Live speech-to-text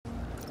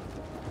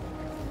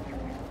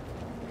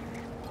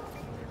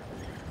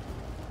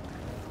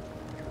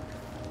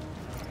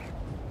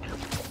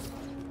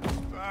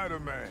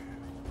Spider-Man.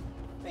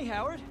 Hey,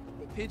 Howard.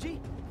 Hey, Pidgey.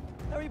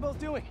 How are you both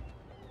doing?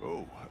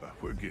 Oh,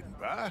 we're getting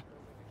by.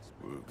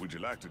 Would you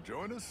like to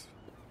join us?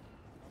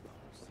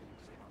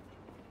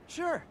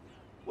 Sure.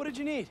 What did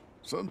you need?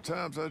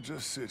 Sometimes I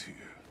just sit here,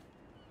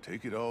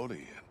 take it all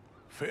in.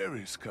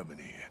 Ferry's coming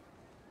in.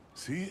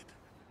 See it?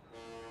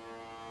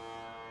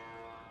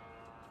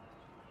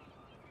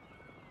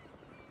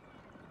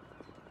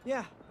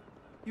 Yeah.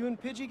 You and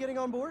Pidgey getting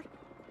on board?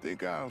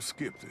 Think I'll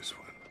skip this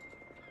one.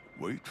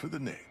 Wait for the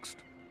next.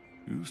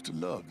 Used to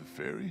love the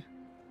ferry.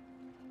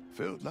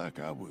 Felt like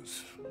I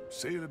was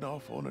sailing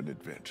off on an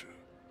adventure.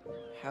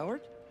 Howard?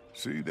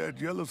 See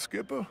that yellow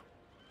skipper?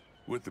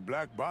 With the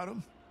black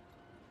bottom?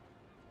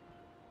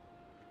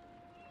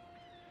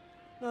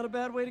 Not a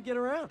bad way to get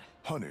around.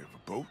 Honey of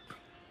a boat.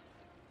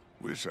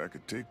 Wish I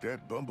could take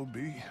that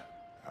bumblebee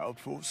out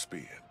for a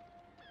spin.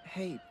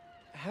 Hey,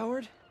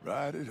 Howard?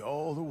 Ride it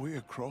all the way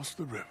across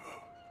the river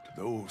to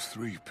those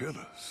 3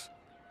 pillars.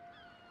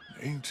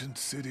 An ancient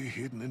city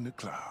hidden in the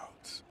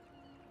clouds.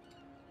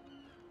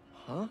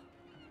 Huh?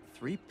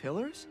 3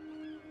 pillars?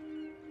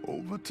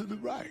 Over to the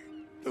right.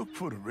 Look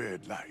for the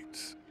red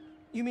lights.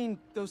 You mean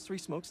those 3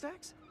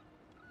 smokestacks?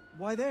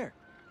 Why there?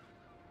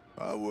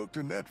 I worked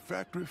in that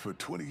factory for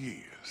 20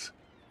 years.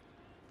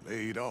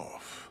 Laid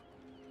off.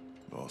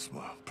 Lost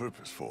my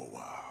purpose for a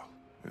while.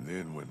 And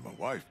then when my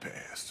wife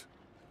passed,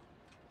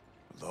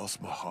 I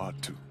lost my heart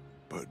too.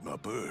 But my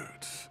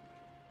birds,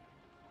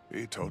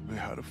 they taught me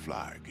how to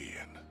fly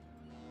again.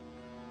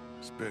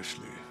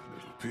 Especially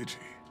little Pidgey.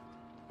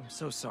 I'm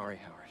so sorry,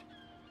 Howard.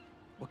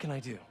 What can I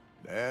do?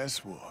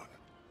 Last one.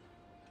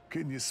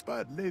 Can you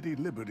spot Lady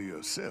Liberty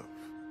herself?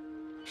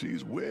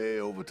 She's way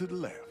over to the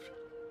left.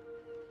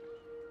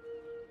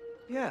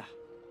 Yeah,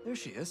 there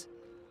she is.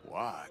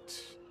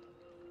 Watch.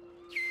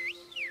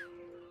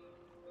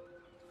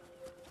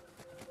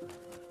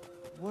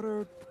 What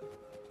are...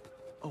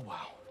 Oh,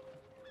 wow.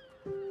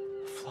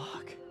 A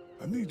flock.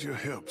 I need your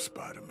help,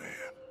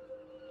 Spider-Man.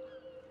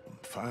 I'm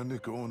finally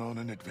going on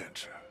an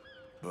adventure.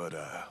 But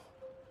I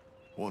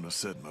want to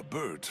set my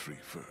birds free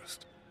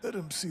first. Let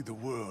them see the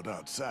world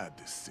outside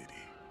this city.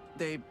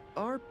 They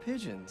are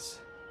pigeons.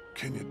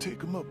 Can you take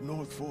them up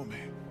north for me?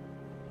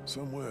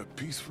 Somewhere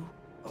peaceful?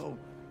 Oh,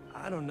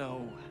 I don't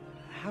know.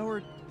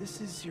 Howard,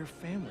 this is your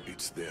family.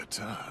 It's their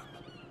time.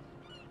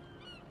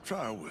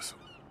 Try a whistle.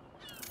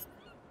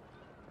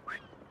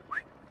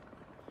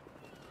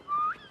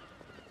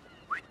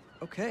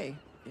 Okay,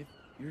 if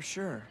you're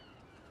sure.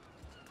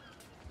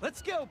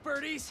 Let's go,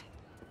 birdies!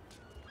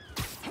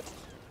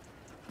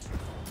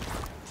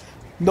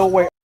 No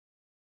way.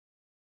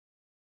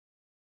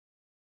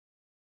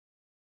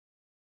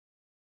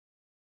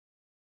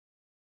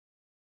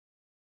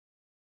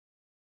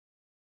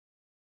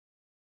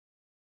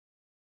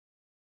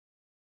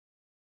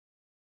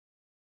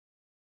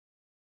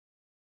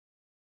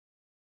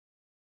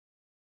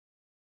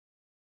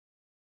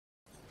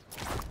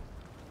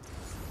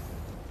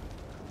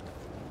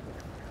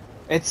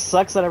 It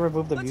sucks that I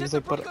removed the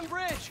music, but Brooklyn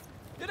Bridge.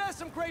 It has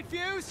some great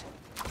views.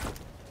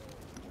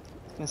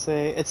 I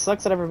say it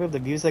sucks that I removed the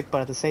music,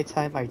 but at the same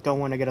time, I don't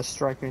want to get a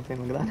strike or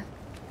anything like that.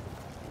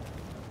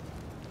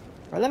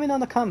 Or let me know in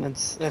the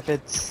comments if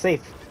it's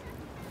safe.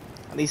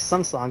 At least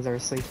some songs are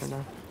safe for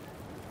now.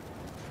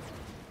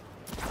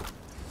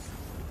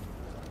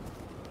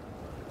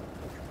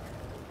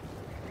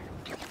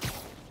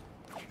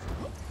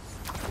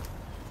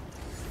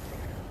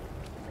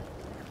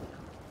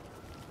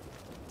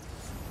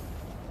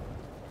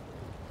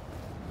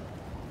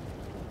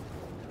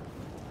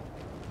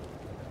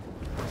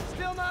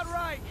 Still not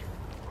right.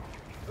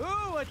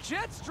 Ooh, a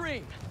jet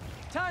stream.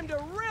 Time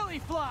to really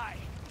fly.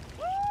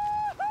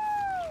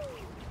 Woohoo!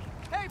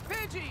 Hey,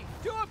 Pidgey,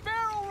 do a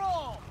barrel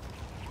roll.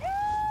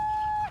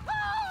 Yeehaw!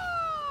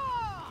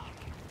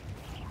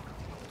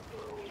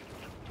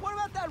 What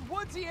about that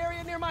woodsy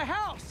area near my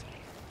house?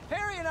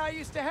 Harry and I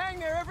used to hang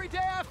there every day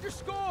after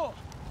school.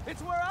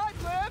 It's where I'd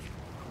live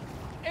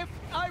if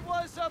I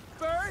was a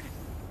bird.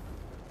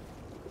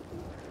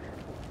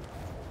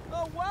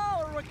 Oh,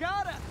 wow, a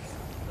regatta.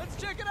 Let's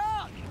check it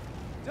out.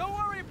 Don't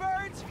worry,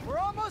 birds. We're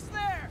almost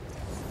there.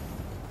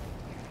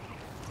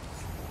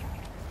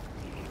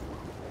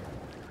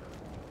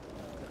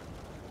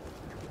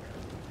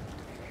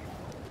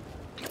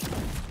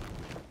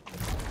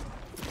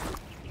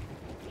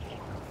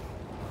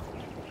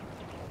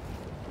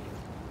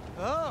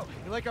 Oh,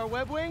 you like our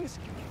web wings?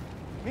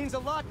 Means a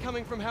lot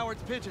coming from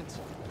Howard's pigeons.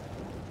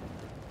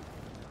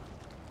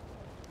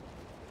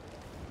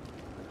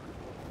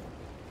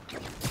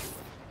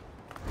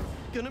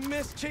 Gonna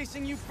miss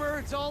chasing you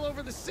birds all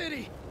over the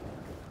city.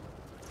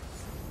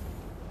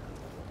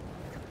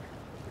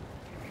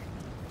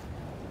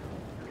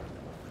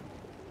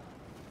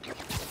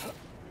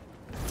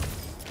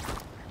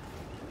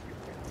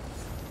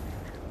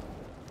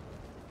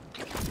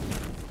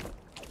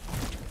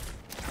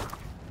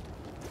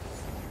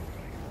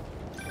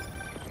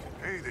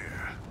 Hey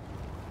there.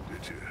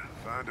 Did you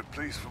find a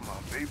place for my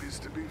babies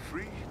to be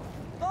free?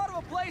 Thought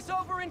of a place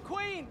over in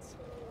Queens.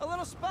 A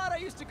little spot I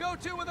used to go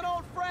to with an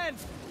old friend.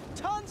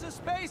 Tons of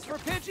space for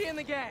Pidgey and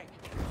the gang.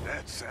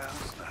 That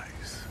sounds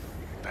nice.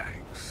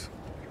 Thanks.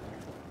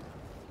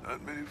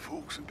 Not many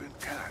folks have been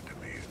kind to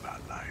me in my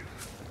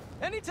life.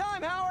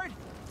 Anytime, Howard.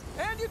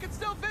 And you can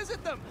still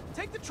visit them.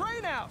 Take the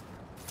train out.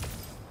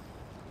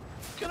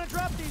 Gonna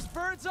drop these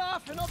birds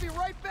off and I'll be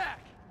right back.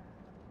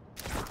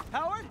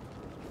 Howard?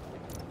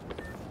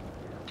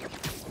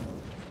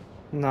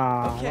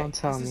 Nah, Okay, don't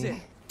tell this is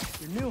me.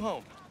 it. Your new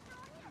home.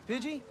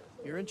 Pidgey,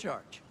 you're in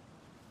charge.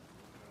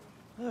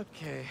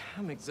 Okay,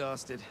 I'm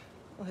exhausted.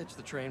 I'll hitch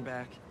the train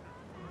back.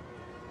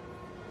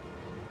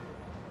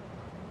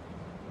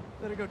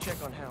 Better go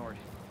check on Howard.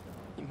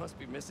 He must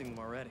be missing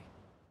them already.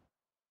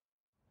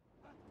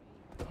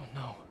 Oh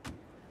no.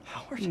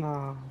 Howard?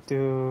 Nah,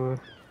 dude.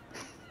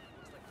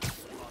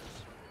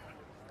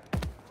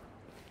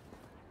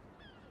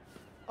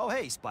 Oh,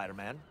 hey,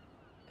 Spider-Man.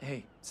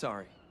 Hey,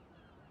 sorry.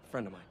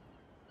 Friend of mine.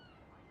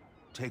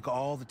 Take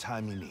all the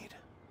time you need.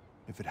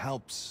 If it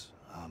helps,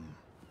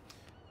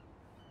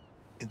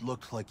 it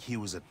looked like he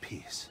was at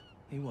peace.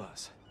 He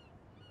was.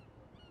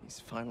 He's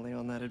finally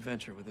on that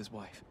adventure with his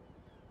wife.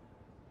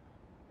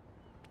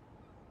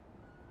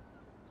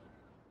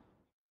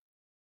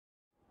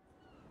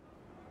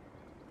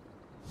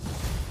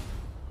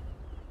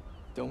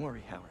 Don't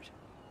worry, Howard.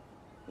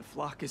 The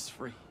flock is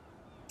free.